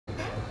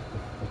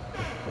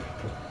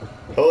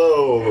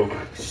Hello,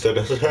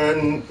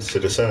 citizens.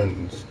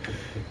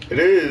 It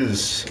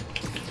is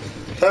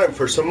time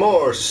for some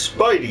more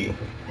Spidey.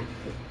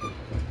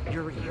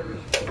 Yuri,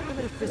 I'm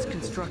at a Fisk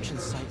construction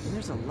site, and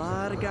there's a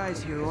lot of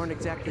guys here who aren't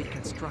exactly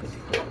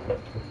constructing.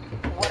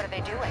 What are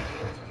they doing?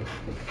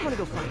 I'm gonna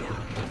go find out.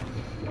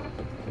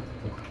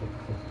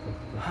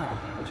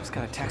 Just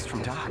got a text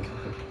from Doc.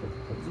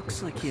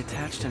 Looks like he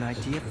attached an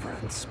idea for a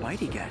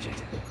Spidey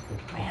gadget.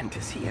 Man,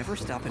 does he ever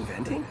stop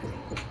inventing?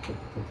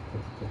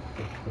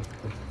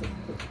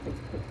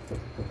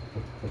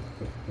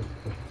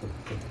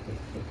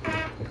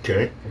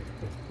 Okay.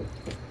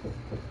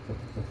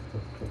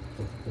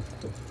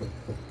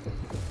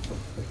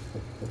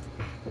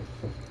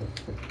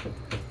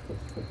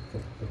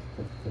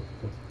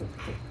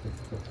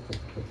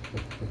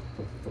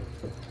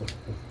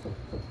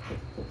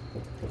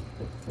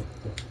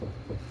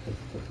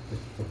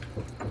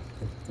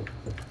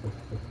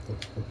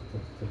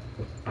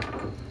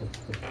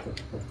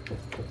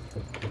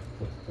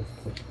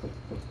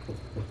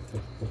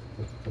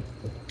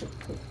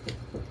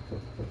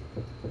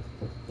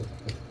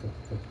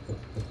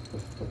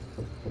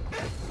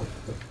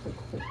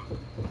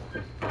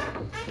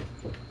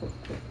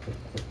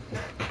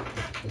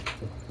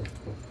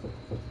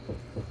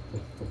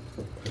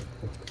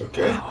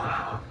 Okay.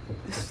 Wow.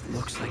 This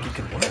looks like it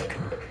could work.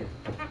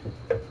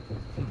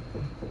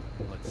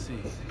 Let's see.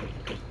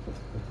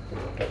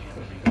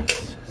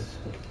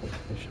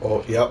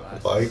 Oh,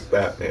 yep, like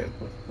Batman.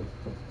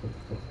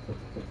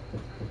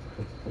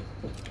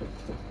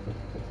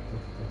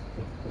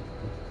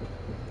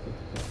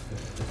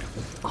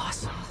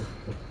 Awesome.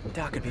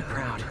 Doc could be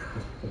proud.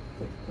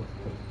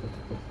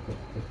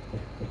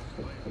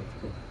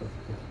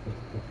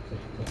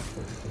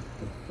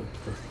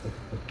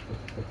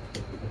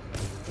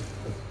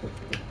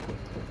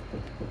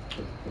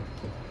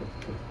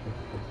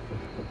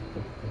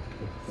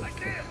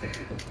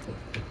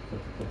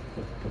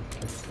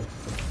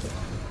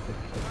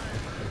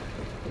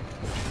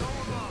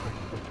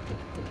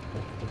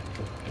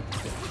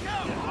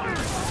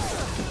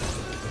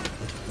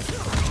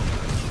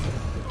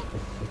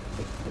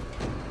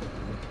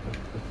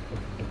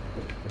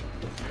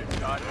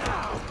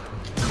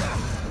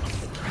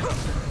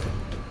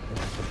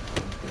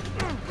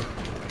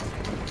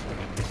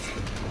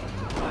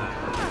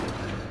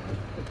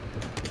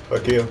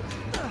 Fuck you.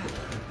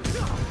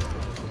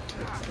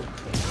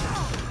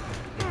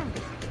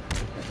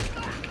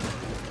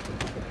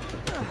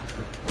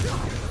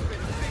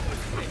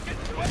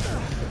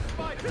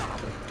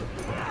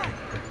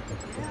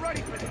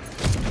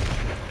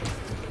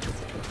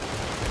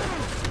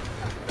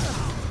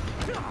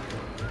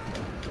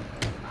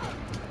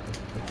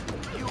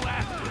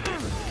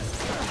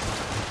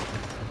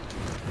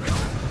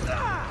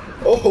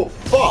 Oh,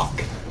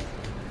 fuck!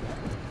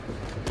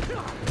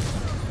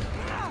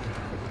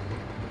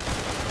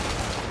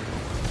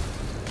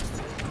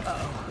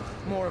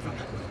 More of them.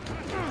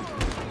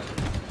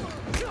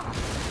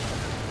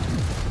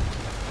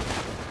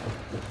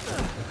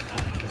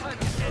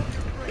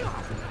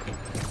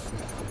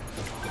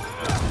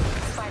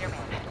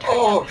 Spider-Man.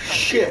 Oh,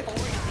 shit! All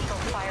illegal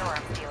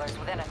firearms dealers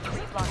within a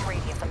 3-block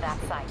radius of that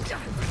site.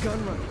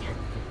 Gun running.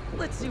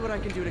 Let's see what I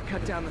can do to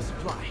cut down the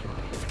supply.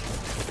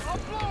 I'll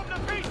blow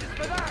them to pieces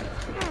for that!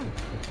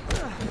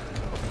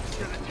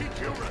 Gonna teach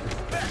you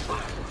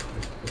respect!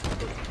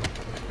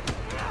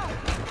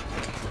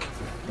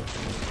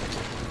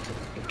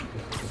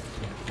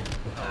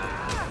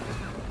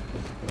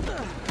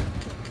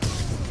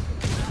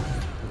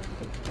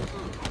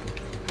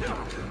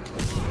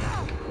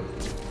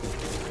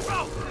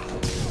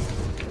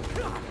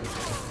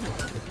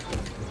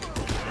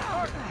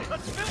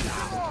 Let's finish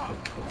them off!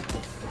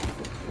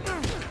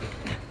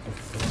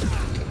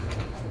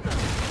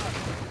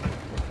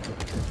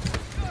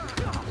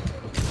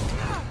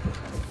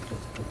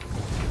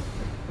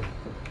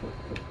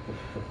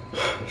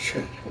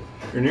 Shit.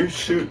 Your new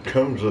suit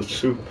comes with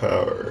suit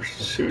powers.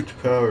 Suit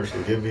powers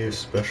will give you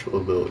special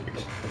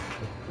abilities.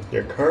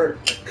 Your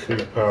current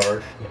suit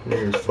power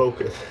is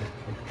focus.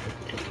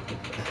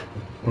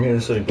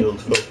 Instantly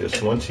builds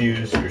focus. Once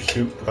used, your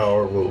suit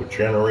power will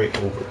generate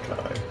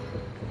overtime.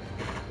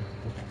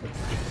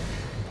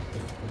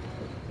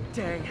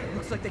 Dang,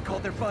 looks like they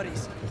called their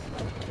buddies.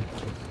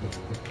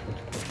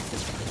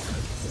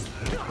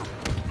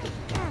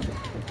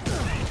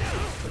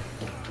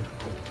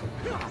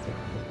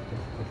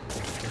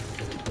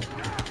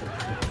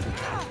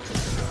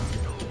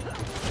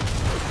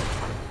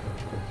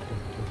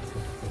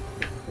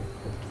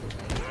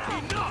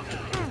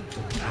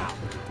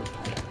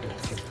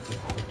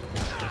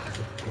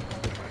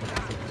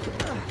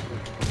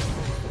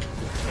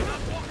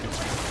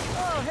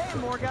 Oh, hey,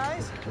 more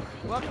guys.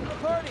 Welcome to the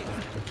party.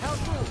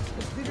 House rules.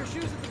 Leave your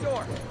shoes at the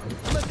door.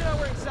 Unless you're not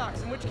wearing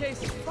socks, in which case,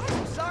 buy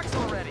some socks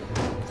already.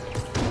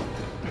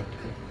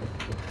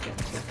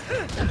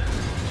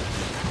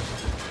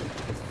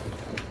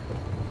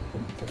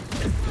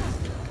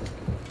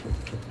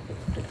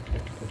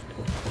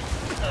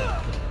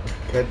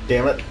 God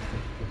damn it.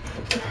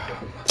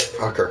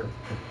 Fucker.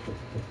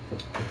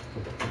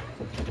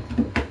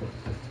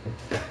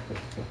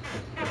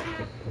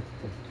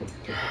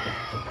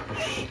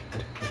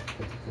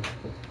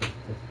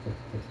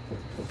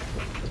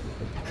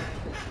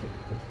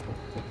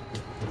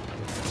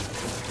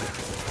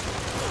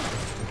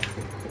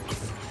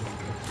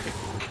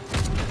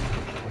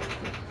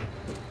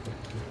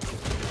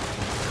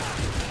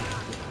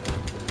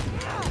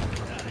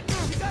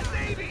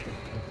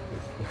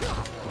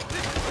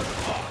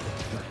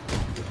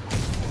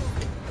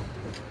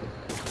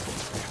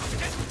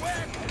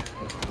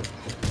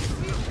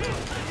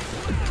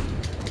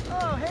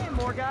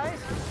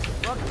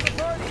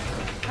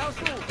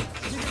 House rules.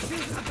 Leave your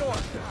shoes at the door.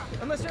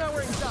 Unless you're not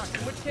wearing socks, in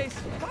which case,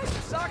 buy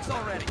some socks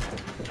already.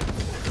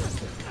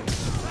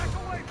 Back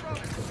away from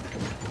it!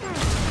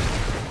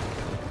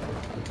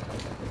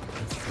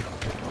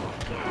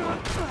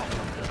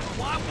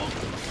 Why won't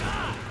you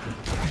die?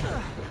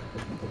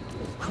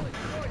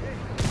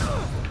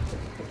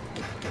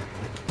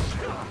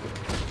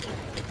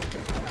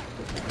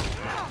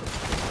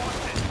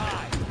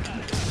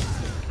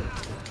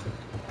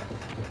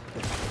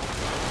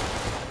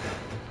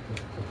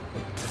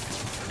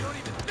 Don't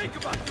even think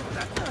about doing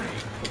that to me!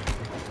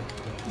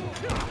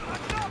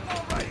 Enough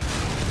already!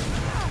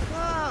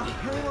 Ah,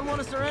 anyone want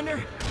to surrender?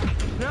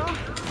 No?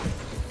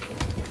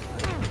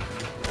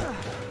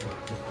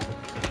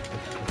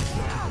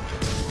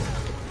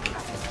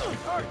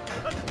 Alright,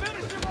 let's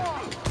finish him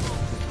off!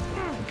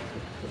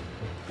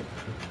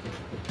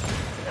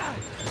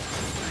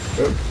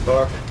 Oh,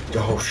 fuck.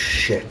 Oh,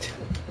 shit.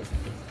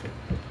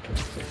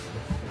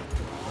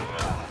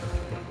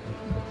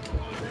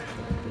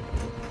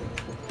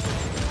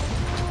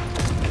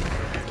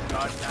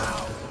 Not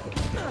now!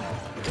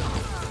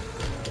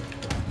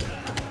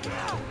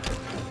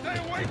 Stay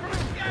away from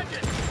his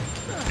gadget!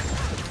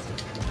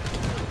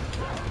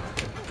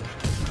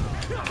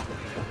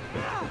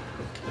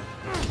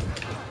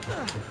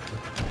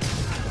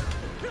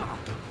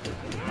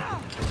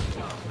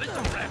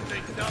 This'll wrap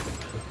things up!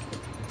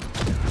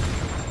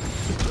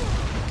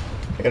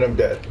 And I'm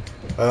dead.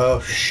 Oh,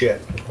 shit.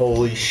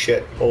 Holy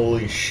shit.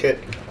 Holy shit.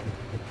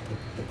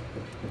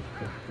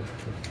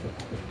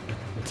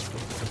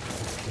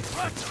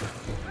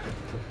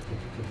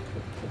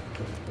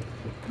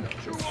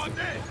 Chew on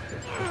this!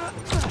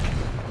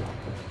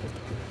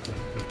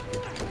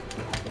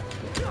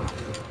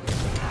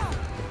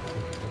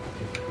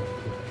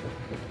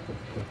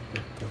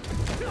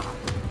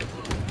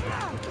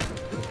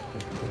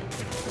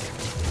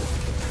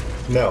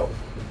 No.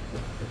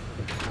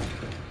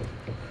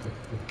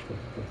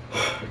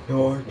 No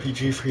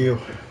RPG for you.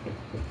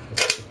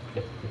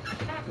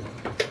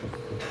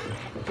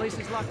 Place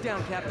is locked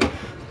down, Captain.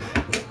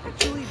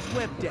 Actually,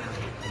 webbed down.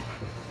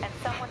 And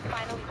someone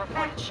finally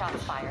reported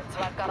shots fired, so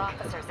I've got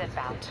officers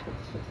inbound.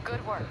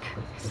 Good work.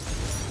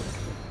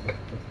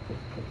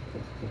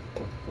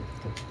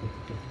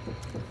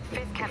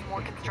 Fisk has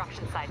more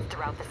construction sites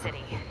throughout the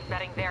city,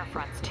 vetting their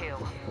fronts too.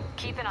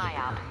 Keep an eye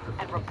out,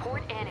 and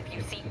report in if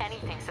you see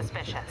anything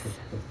suspicious.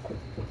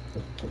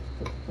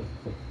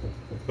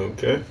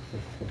 Okay.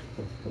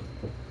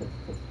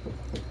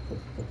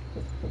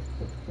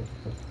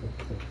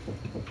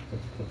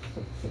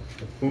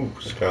 Ooh,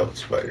 Scarlet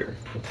Spider.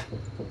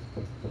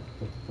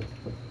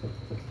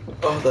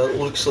 Oh, that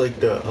looks like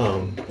the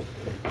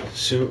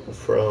suit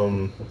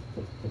from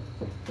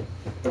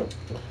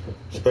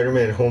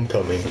Spider-Man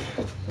Homecoming.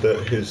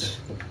 His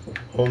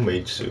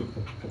homemade suit.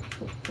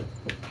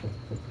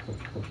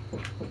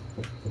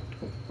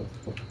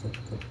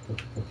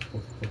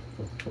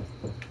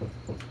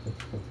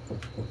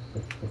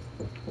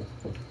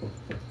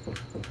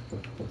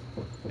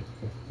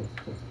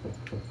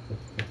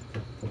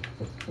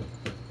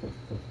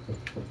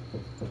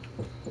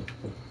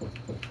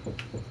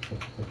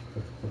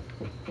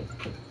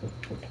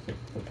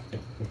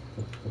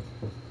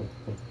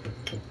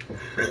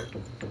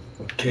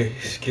 Okay,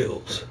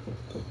 skills.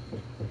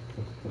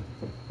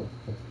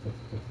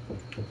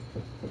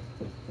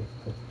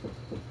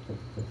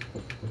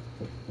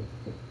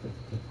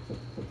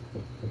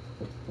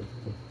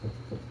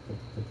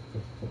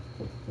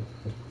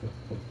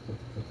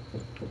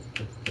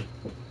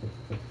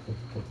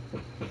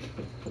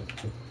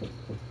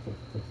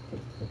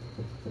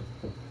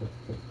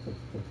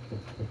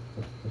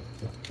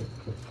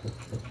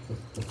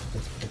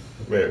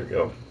 There we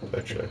go.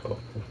 That should help.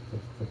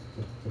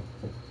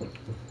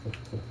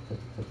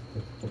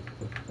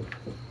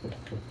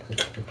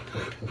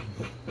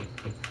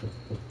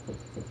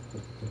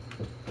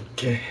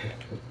 Okay.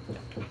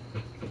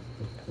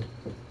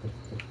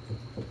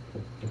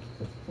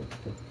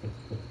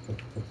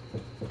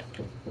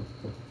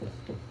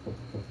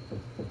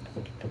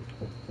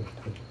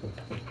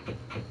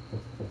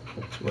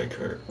 It's my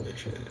current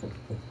mission.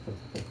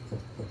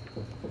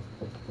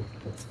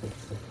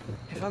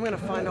 If I'm gonna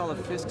find all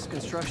of Fisk's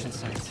construction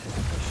sites,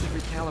 I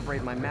should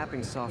recalibrate my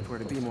mapping software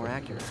to be more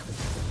accurate.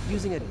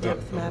 Using a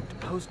depth-mapped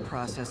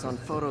post-process on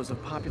photos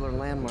of popular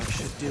landmarks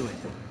should do it.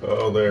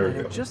 Oh, there we I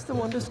know go. just the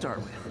one to start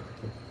with.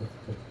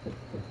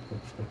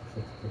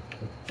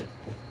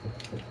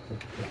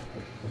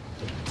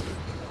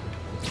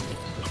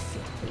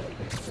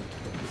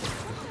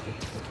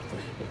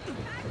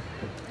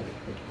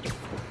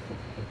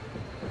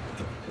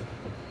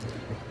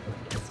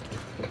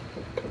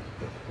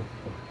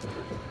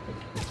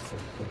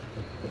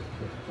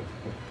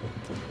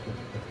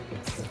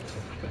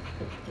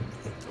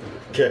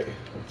 Okay.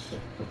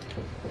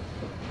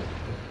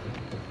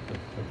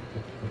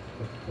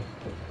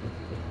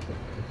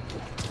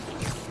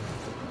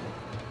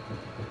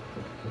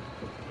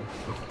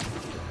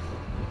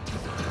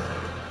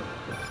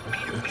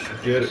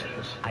 Get it.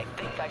 I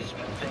think I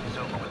smoothed things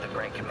over with the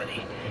grant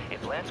committee.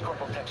 If Lance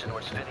Corporal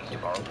Texanor's fitting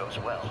tomorrow goes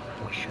well,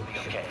 we should be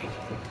okay.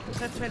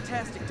 That's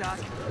fantastic, Doc.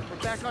 We're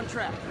back on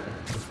track.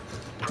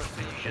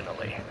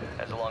 Provisionally,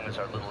 as long as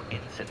our little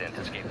incident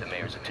escaped the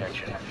mayor's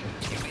attention.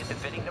 You be at the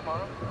fitting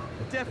tomorrow?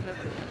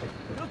 Definitely.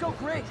 It'll go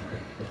great.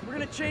 We're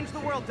gonna change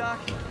the world, Doc.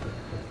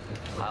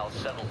 I'll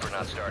settle for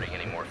not starting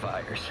any more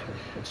fires.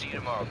 See you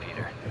tomorrow,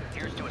 Peter.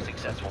 Here's to a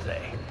successful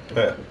day.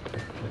 Yeah.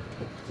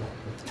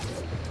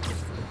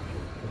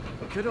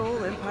 Good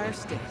old Empire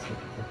State.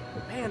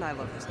 Man, I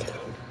love this town.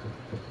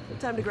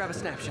 Time to grab a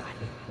snapshot.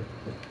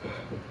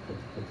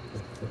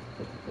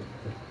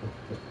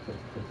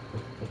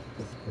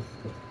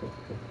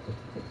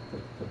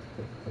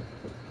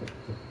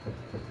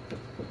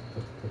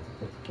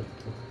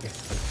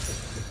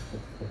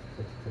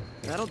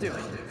 That'll do it.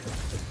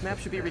 Map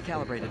should be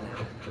recalibrated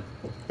now.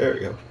 There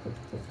we go.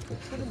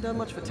 Haven't done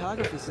much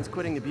photography since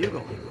quitting the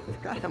Bugle.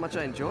 Forgot how much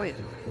I enjoy it.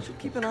 Should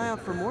keep an eye out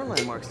for more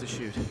landmarks to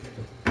shoot.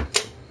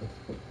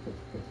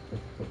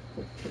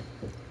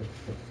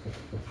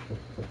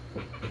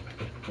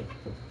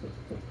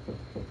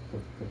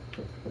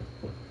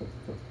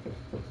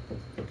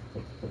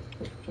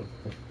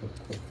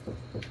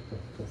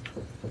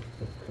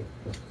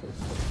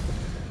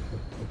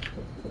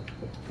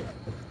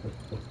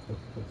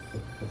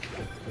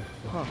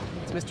 Huh,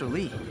 it's Mr.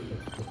 Lee.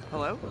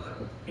 Hello?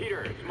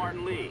 Peter, it's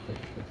Martin Lee.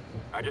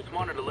 I just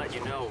wanted to let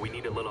you know we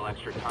need a little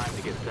extra time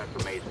to get set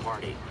for May's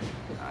party.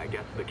 I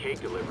guess the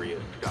cake delivery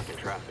is stuck in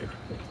traffic.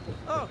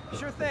 Oh,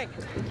 sure thing.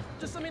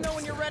 Just let me know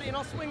when you're ready and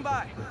I'll swing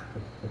by.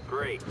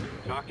 Great.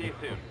 Talk to you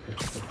soon.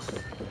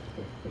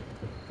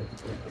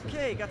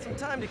 Okay, got some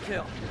time to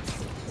kill.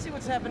 Let's see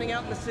what's happening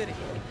out in the city.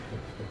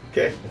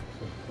 Okay.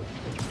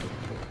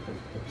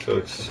 So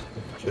it's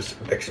just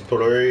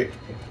exploration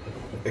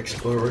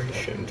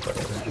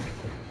time.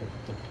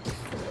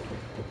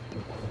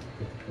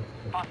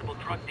 Possible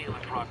drug deal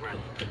in progress.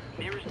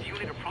 Nearest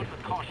unit approach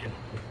with caution.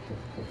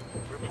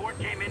 Report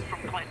came in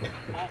from Clinton.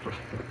 Over.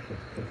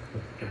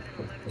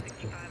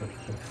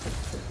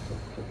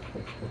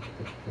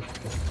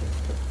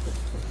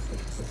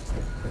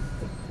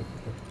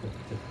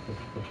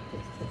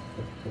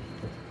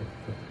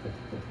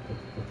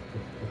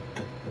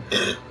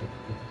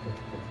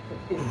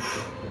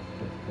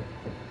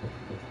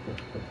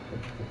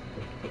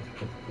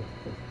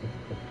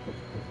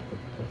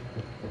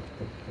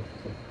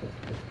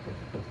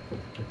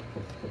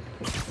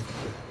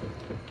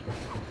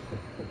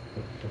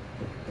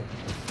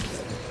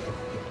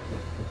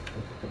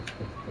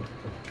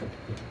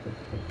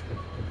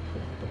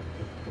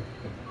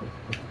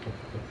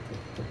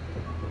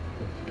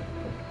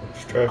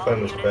 Let's try to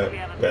find this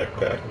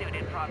backpack.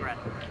 In progress.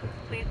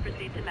 Please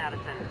proceed to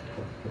Madison.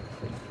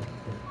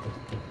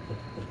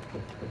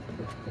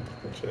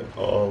 Get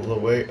all the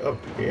way up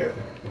here.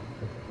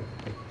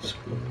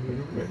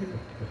 Spider-Man,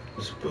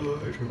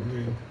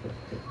 Spider-Man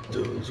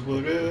does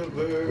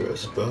whatever a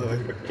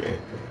spider can.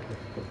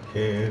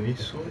 Can he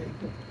swing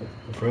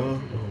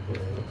from a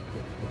web?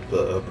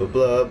 Blah blah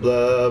blah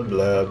blah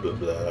blah blah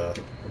blah.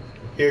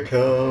 Here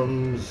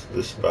comes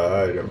the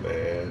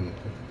Spider-Man.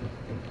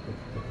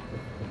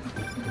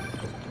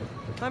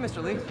 Hi,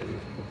 Mr. Lee.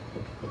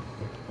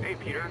 Hey,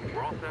 Peter.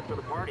 We're all set for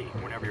the party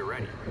whenever you're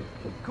ready.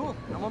 Cool,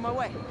 I'm on my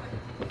way.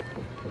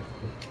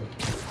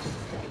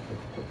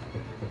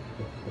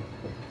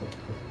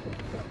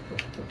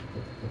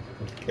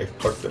 Okay,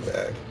 park the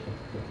bag.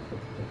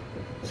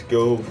 Let's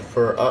go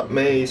for Aunt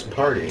May's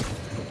party.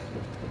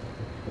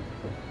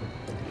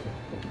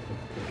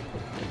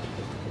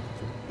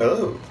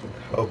 Oh,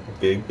 how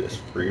big this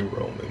free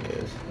roaming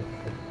is.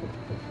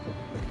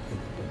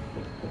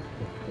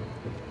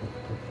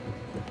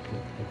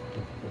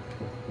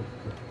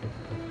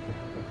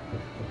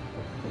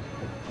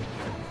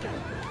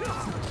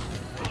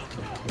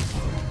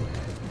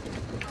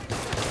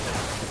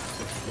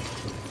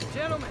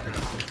 Gentlemen,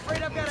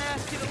 afraid I've got to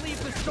ask you to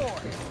leave the store.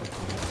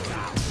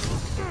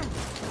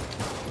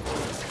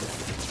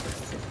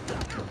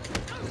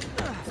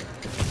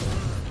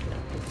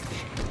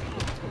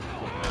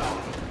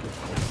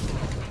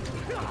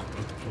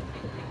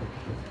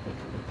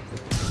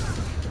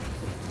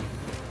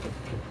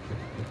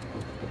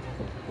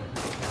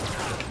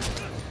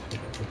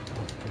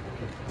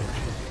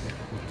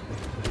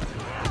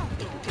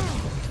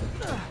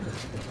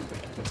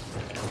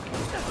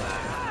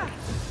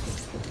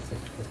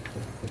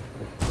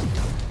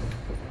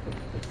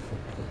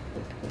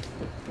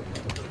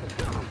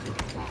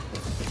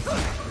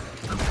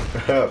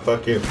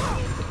 Fuck you.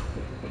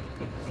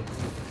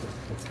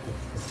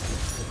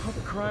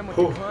 Hope crime would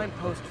decline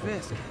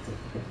post-Fisk.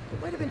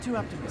 Might have been too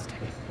optimistic.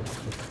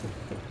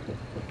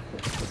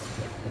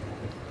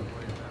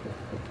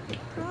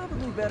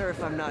 Probably better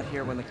if I'm not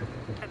here when the...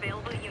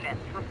 Available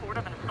units. Report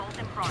of an assault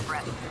in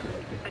progress.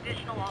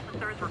 Additional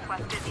officers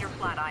requested near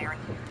Flatiron.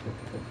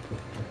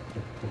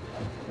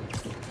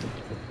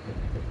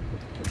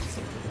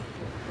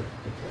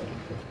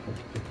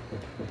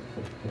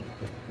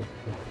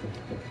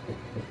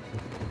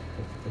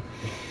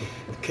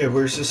 Okay,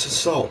 where's this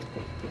assault?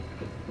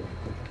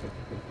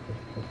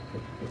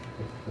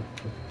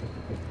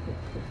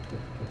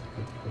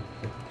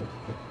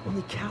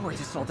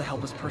 assault a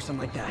helpless person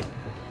like that.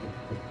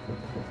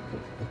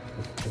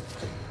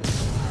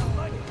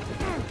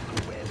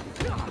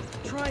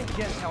 Try and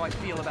guess how I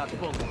feel about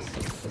bullets.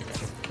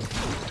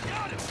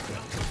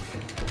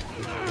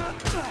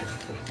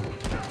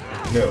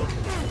 No.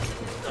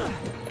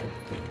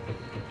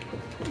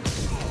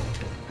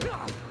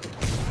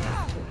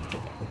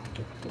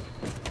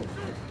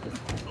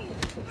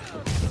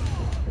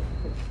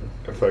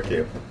 Fuck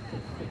you.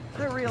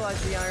 I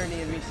realize the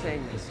irony in me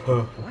saying this.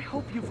 Huh. I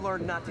hope you've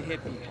learned not to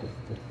hit people.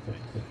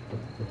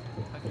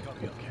 I think I'll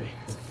be okay.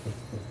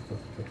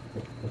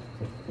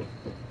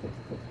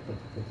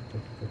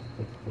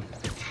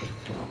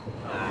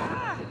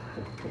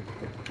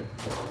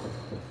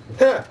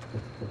 Ha!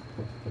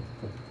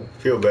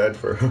 Feel bad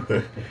for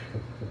him.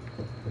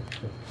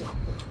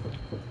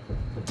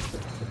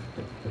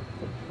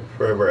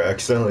 Forever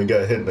accidentally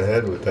got hit in the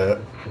head with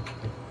that.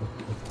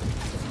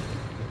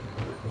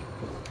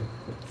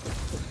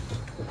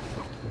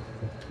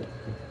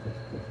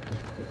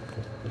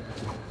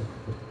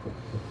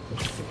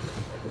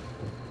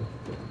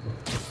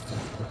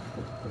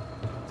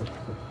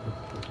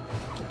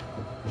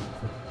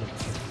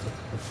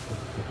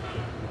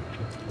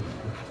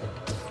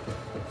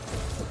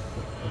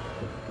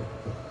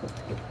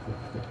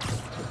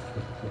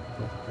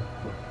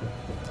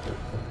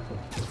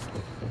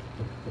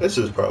 This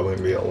is probably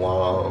gonna be a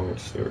long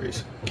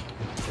series.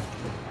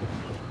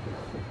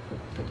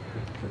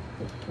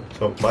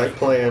 So my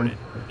plan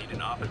Need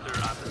an officer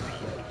on the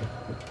scene.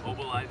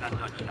 Mobilize on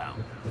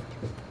touchdown.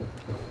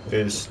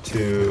 is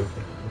to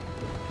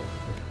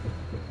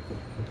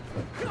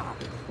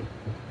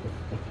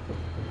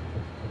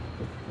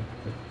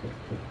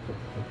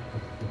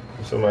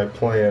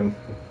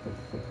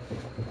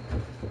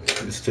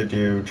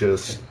do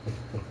just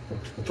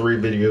 3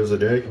 videos a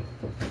day.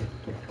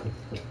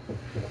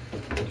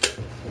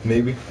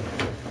 Maybe.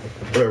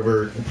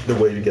 Whatever the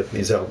way to get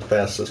these out the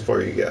fastest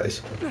for you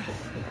guys.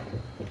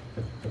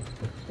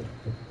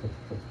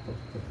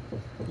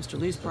 Mr.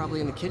 Lee's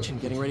probably in the kitchen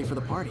getting ready for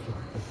the party.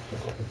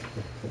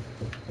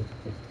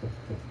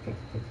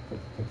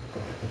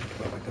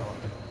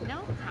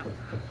 No problem,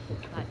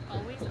 but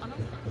always on a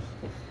push.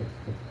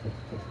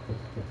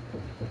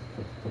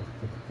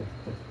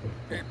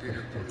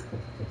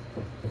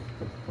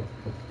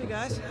 Hey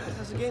guys,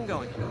 how's the game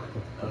going?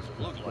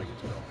 Doesn't look like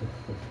it's going.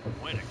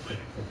 Winning.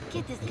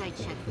 Get this guy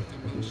checked for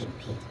dimension,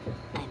 Pete.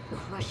 I'm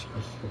crushing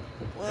it.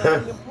 Well,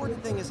 the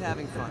important thing is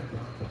having fun.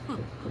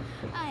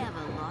 I have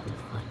a lot of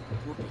fun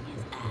whooping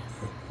his ass.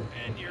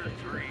 And your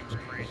dreams,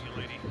 crazy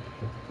lady.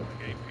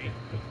 Okay, Pete.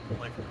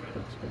 Play for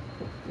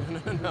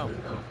peanuts. No.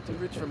 Too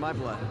rich for my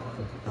blood.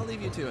 I'll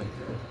leave you to it.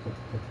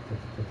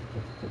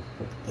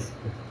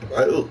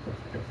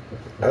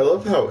 I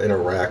love how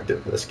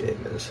interactive this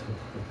game is.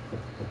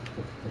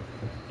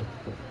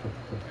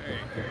 Hey,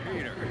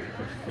 Peter.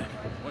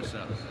 What's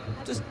up?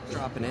 Just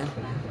dropping in.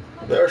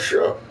 Now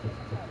shut.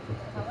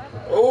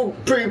 Old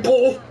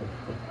people.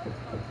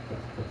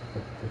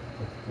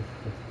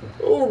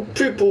 Old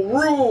people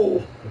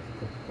rule.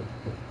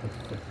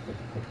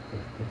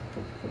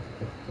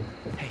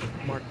 Hey,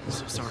 Mark,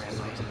 so sorry I'm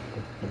late.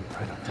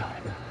 Right on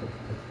time.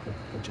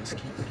 Just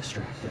keep me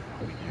distracted.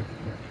 I'll be there when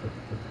you're ready.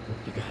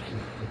 You got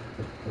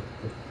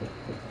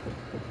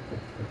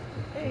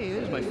it. Hey,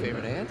 there's my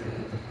favorite aunt.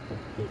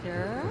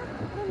 Peter,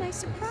 what a nice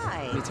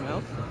surprise. Need some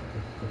help?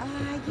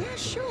 Yeah,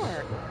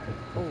 sure.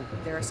 Oh,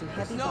 there are some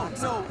heavy No,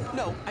 boxes. no.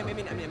 I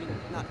mean,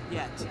 not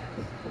yet.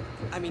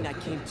 I mean, I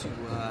came to,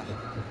 I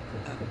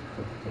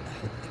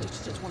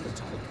just wanted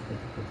to talk.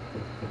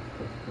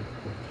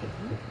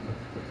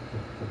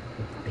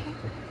 Okay.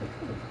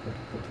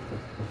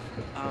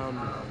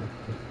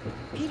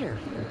 Peter.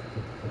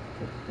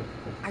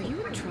 Are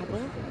you in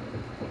trouble?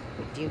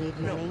 Do you need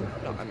No,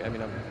 money? I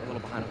mean, I'm a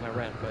little behind on my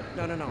rent, but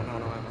no, I'm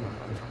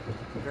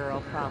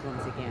Girl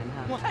problems again,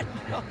 huh? What?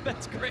 No,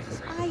 that's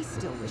crazy. I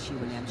still wish you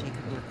and MJ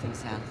could work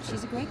things out.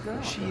 She's a great girl.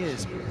 She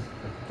is.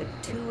 The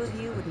two of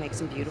you would make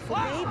some beautiful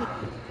baby.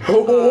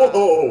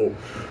 Oh,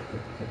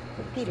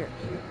 Peter.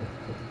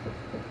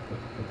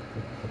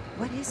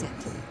 What is it?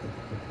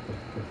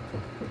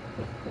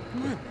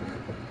 Come on.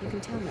 You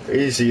can tell me.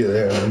 easy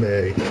there,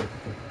 May.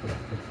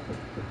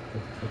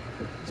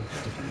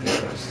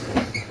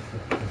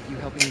 You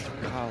helping me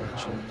through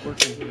college and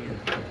working here,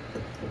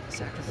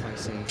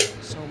 sacrificing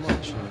so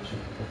much and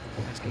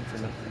asking for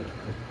nothing.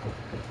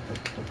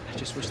 I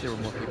just wish there were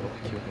more people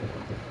like you in the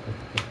world.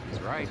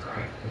 He's right.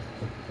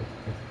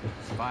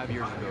 5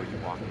 years ago, you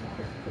walked in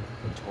here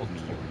and told me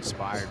you were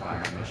inspired by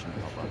my mission to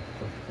help others.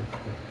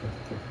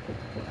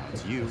 Now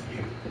it's you who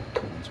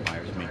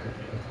inspires me.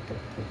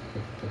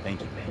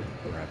 Thank you, man,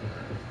 forever.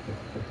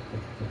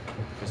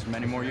 Just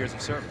many more years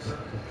of service.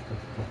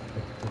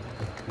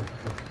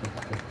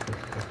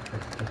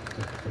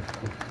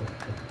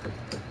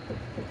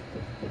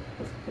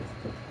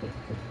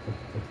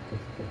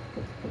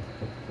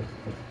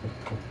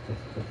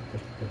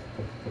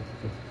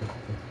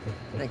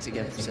 Thanks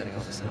again for setting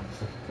all this up.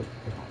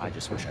 I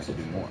just wish I could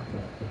do more.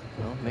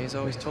 Well, May's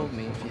always told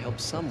me if you help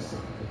someone,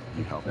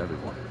 You help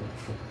everyone.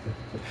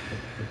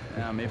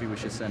 Now, maybe we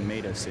should send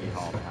May to City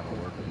Hall to have a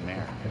word with the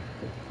mayor.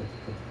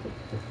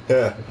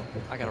 Yeah.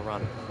 I gotta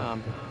run.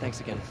 Thanks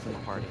again for the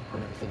party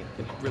and everything.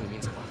 It really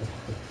means a lot.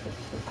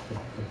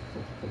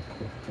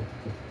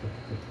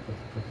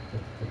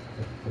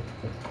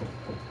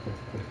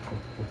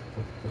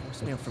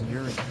 Voicemail from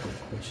Yuri.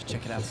 You should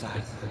check it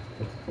outside.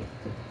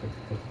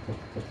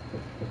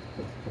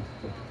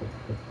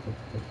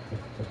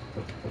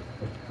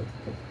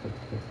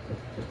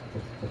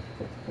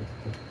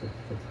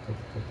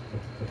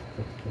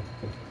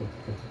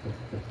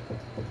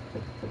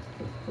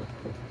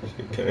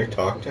 Can I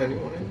talk to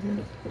anyone in here?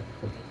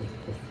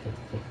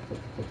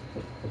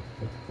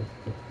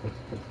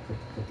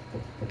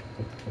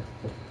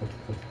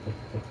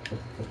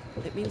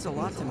 It means a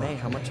lot to May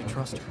how much you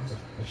trust her.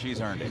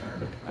 She's earned it.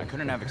 I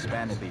couldn't have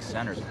expanded these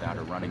centers without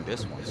her running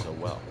this one so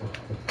well.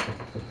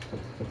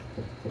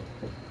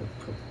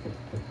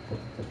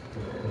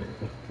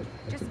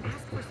 Just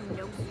ask for some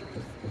notes.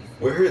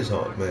 Where is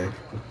Aunt May?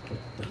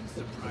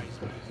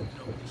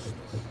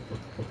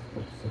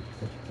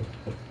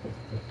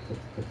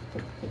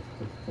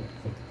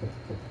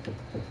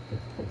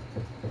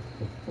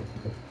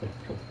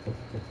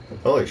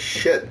 Holy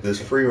shit, this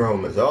free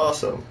roam is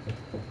awesome.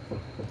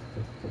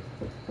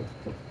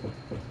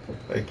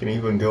 I can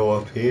even go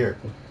up here.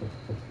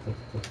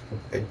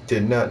 I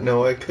did not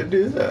know I could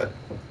do that.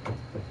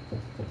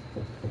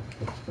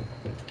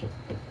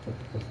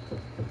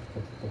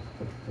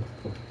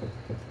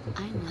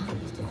 I know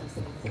these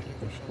devices together,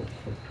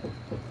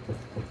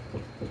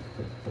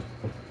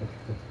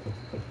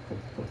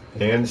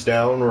 Hands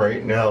down,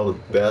 right now, the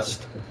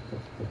best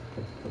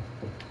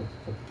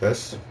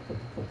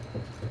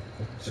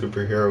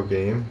superhero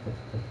game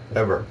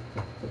ever.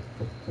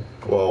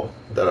 Well,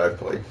 that I've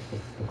played.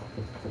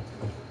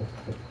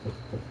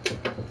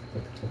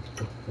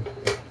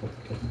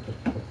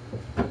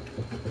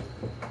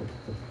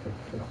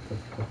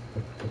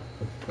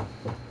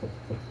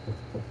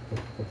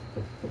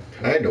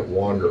 Kind of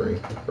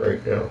wandering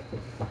right now.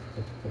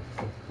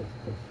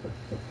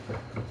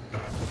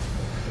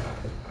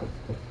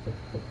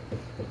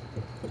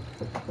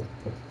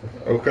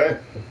 Okay.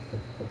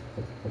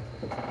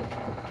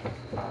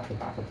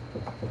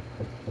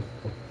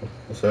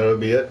 So that'll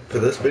be it for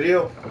this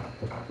video.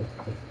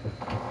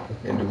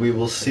 And we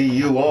will see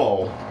you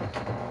all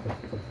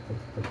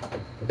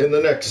in the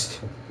next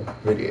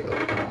video.